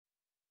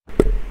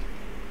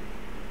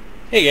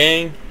Hey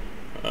gang,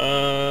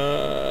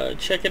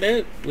 check it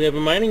out. We have a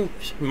mining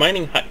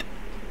hut.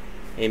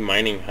 A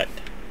mining hut.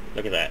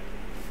 Look at that.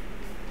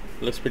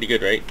 Looks pretty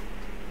good, right?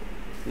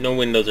 No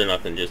windows or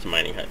nothing, just a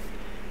mining hut.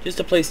 Just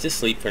a place to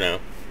sleep for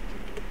now.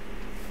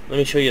 Let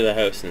me show you the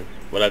house and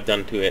what I've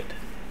done to it.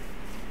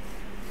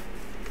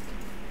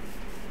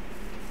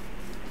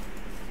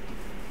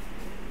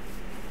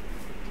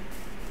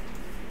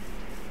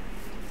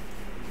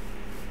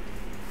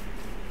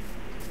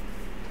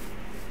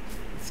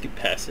 Let's get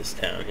past this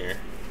town here.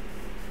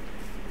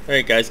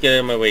 Alright guys, get out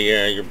of my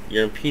way.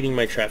 You're impeding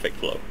my traffic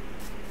flow.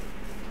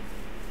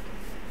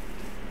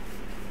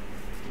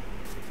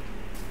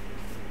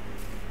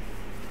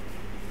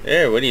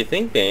 There, what do you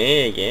think,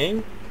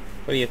 gang?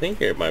 What do you think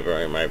here, my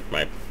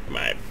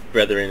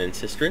brethren and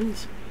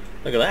sisterins?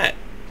 Look at that.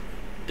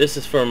 This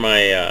is for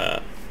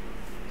my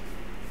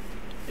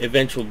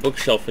eventual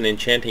bookshelf and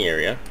enchanting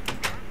area.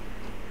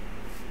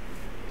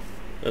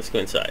 Let's go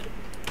inside.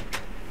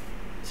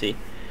 See?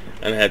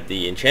 And I have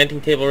the enchanting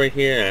table right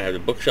here, and I have the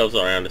bookshelves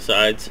all around the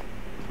sides.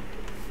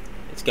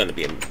 It's gonna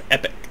be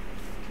epic.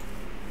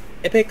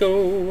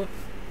 Epico!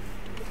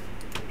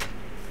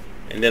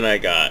 And then I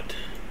got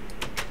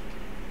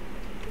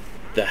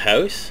the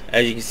house.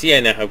 As you can see, I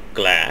now have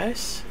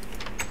glass.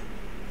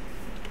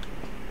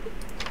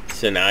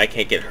 So now I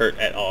can't get hurt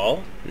at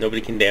all.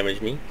 Nobody can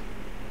damage me.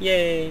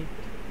 Yay!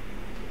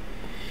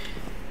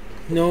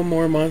 No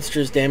more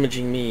monsters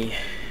damaging me,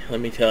 let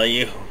me tell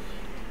you.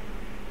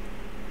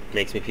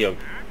 Makes me feel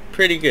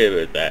pretty good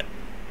with that.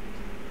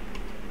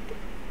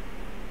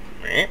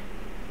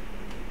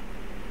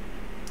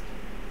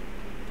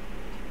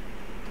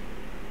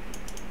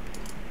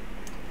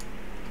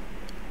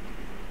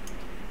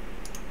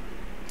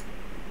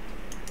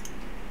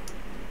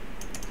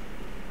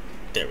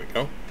 There we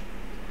go.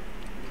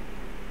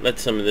 Let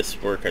some of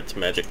this work its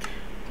magic.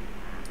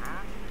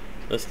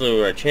 Let's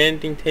lower our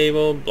enchanting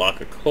table,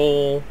 block of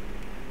coal.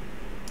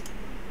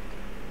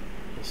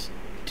 Let's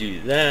do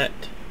that.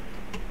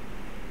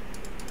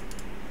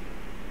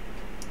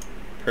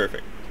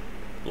 Perfect.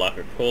 Block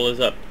of coal is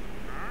up.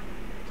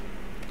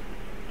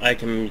 I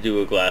can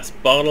do a glass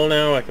bottle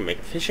now. I can make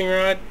a fishing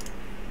rod.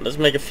 Let's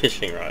make a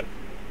fishing rod.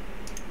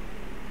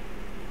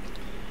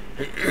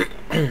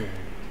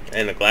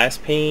 And a glass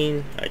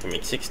pane. I can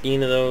make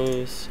 16 of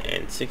those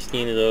and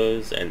 16 of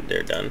those, and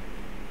they're done.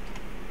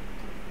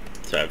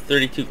 So I have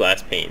 32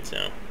 glass panes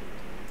now.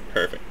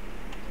 Perfect.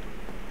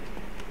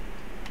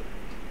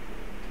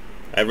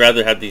 I'd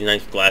rather have these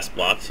nice glass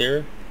blocks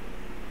here.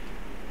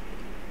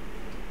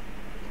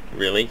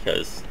 Really,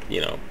 because,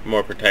 you know,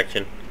 more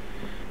protection.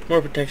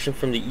 More protection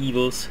from the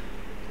evils.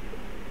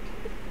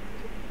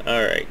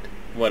 Alright,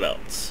 what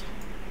else?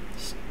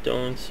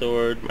 Stone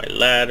sword, my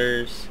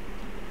ladders.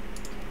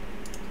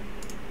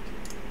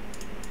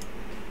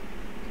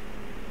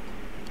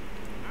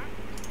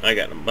 I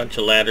got a bunch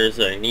of ladders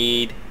that I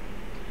need.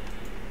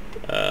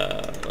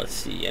 Let's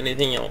see,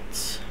 anything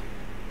else?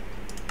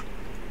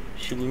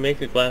 Should we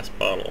make a glass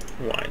bottle?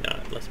 Why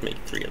not? Let's make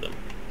 3 of them.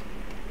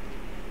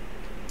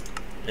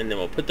 And then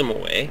we'll put them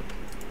away.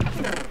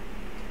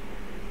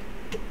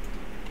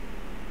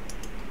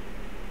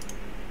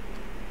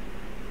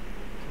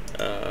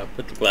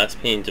 Put the glass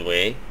panes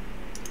away.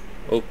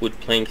 Oak wood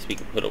planks we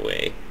can put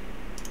away.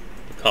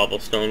 The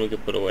cobblestone we can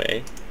put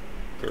away.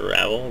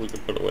 Gravel we can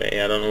put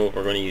away. I don't know what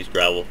we're going to use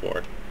gravel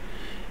for.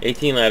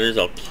 18 ladders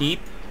I'll keep.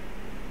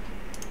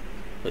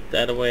 Put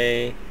that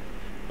away.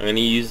 I'm going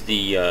to use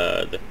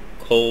the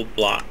coal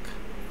block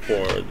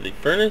for the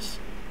furnace.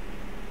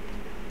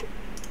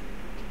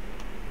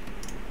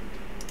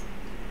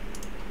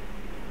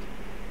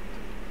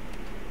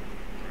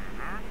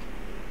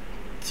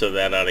 So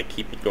that ought to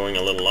keep it going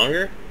a little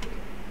longer.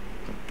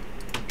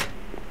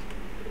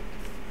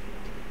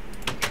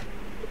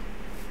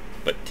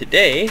 But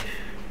today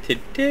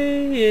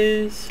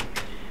is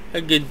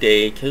a good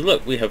day, because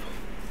look,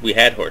 we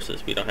had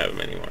horses. We don't have them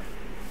anymore.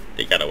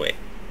 They got away.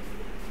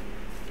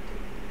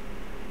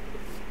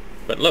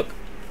 But look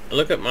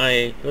at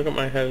my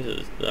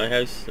houses, my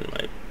house and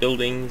my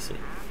buildings, and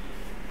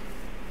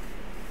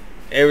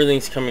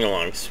everything's coming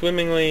along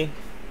swimmingly.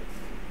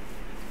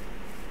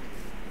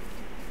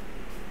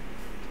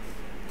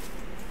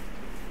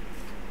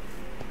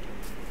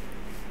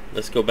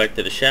 Let's go back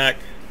to the shack.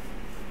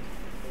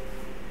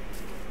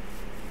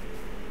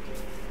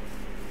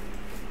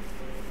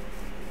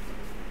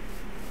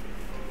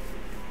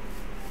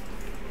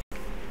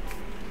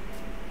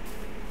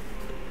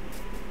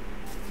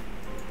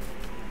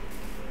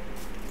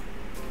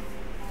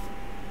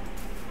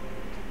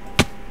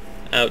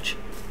 Ouch.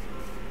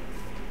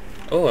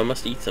 Oh, I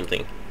must eat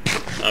something.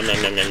 Nom nom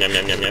nom nom nom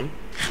nom nom nom.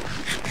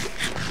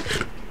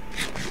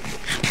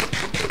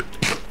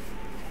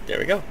 There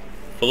we go.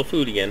 Full of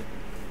food again.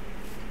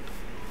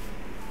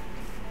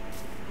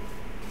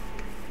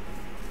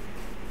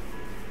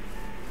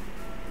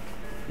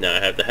 Now I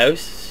have the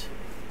house.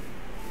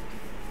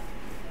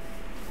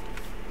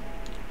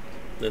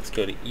 Let's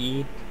go to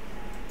E.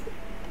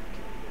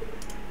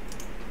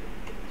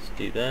 Let's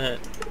do that.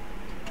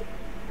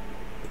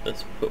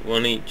 Let's put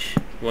one each.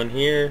 One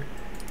here,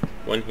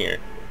 one here.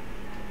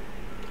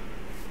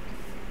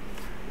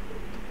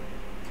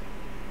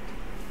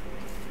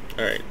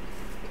 Alright.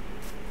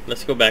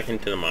 Let's go back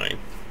into the mine.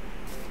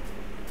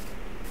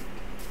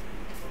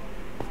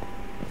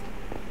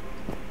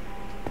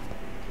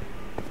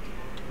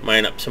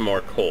 Mine up some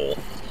more coal.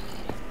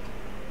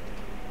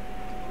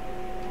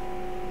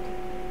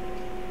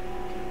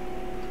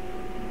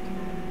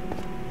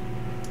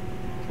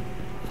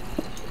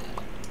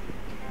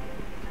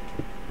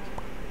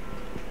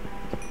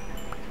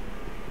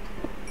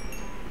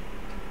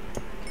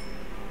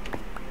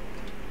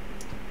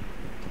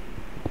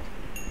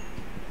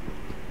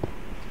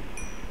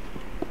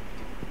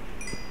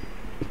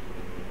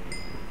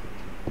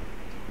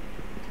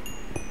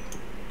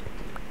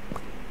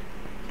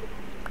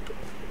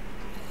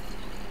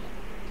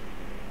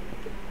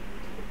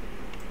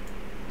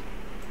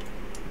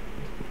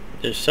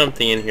 There's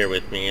something in here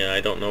with me.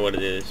 I don't know what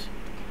it is.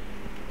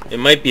 It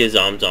might be a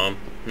Zom-Zom.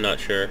 I'm not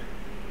sure.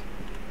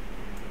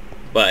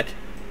 But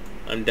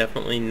I'm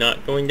definitely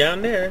not going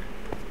down there.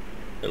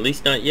 At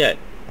least not yet.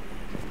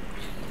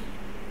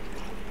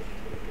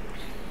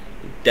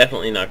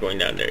 Definitely not going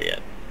down there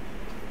yet.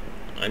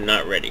 I'm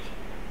not ready.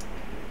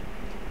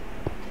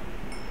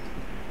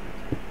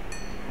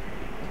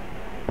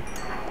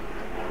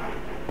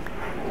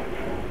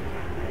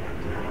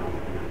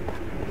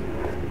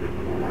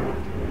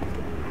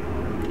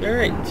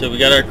 Alright, so we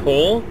got our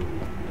coal.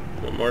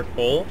 One more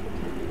coal.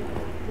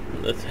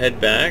 Let's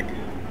head back.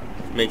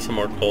 Make some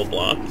more coal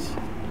blocks.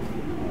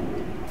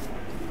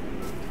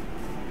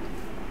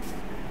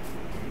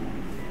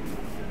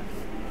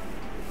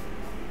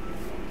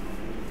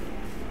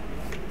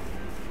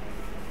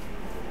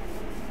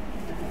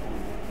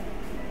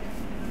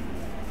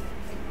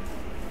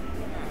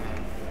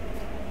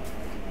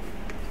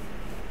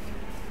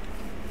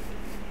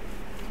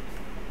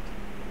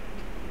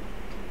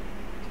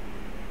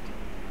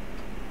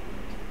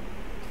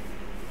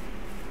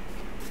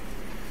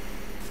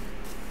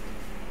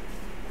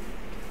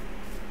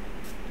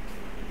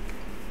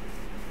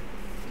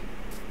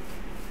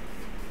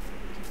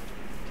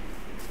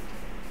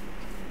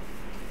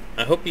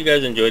 I hope you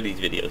guys enjoy these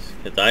videos,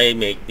 because I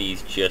make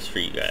these just for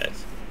you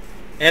guys.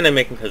 And I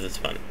make them because it's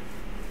fun.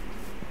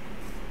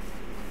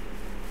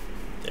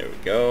 There we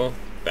go.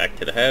 Back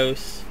to the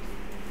house.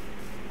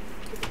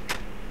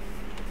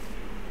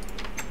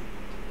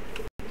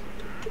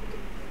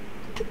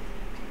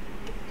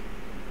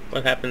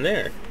 What happened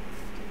there?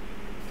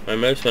 My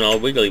mouse went all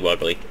wiggly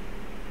woggly.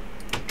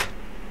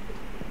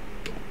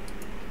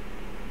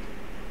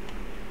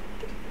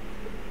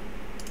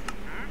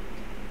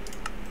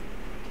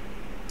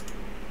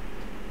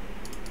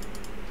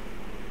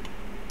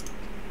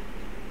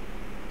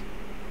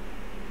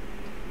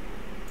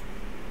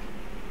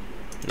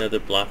 Another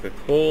block of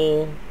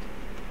coal.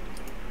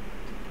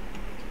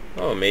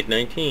 Oh, made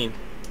 19.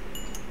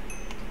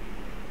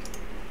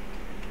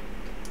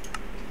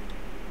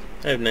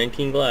 I have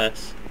 19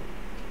 glass.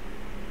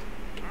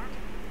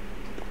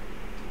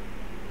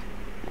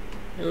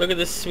 And look at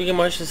this, we can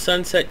watch the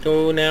sunset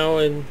go now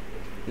and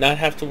not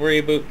have to worry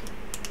about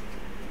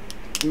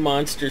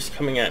monsters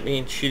coming at me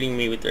and shooting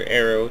me with their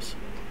arrows.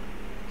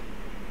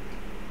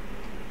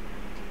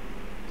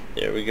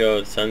 There we go,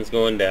 the sun's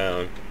going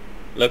down.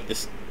 Look,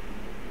 the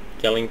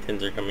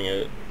skeletons are coming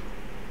out.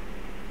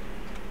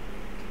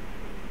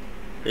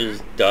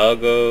 There's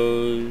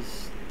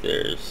doggos,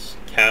 there's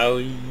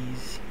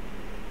cowies,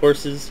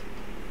 horses.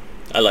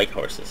 I like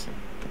horses.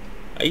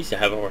 I used to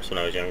have a horse when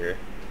I was younger.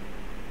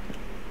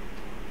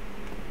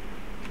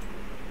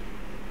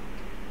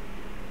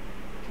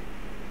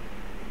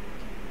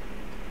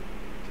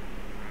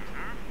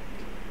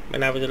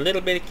 When I was a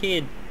little bitty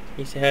kid, I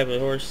used to have a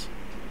horse.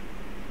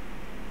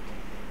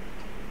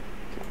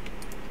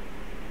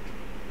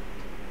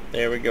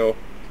 There we go.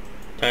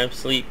 Time to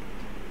sleep.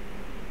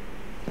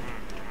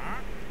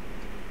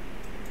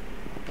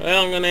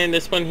 Well, I'm gonna end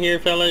this one here,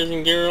 fellas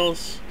and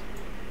girls.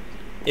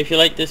 If you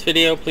like this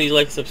video, please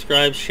like,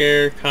 subscribe,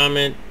 share,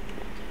 comment,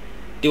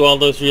 do all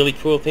those really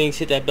cool things.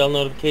 Hit that bell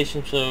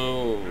notification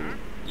so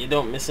you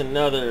don't miss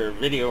another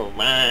video of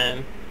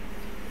mine.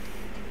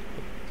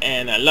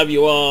 And I love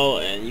you all,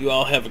 and you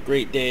all have a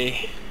great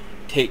day.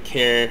 Take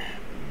care.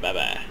 Bye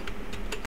bye.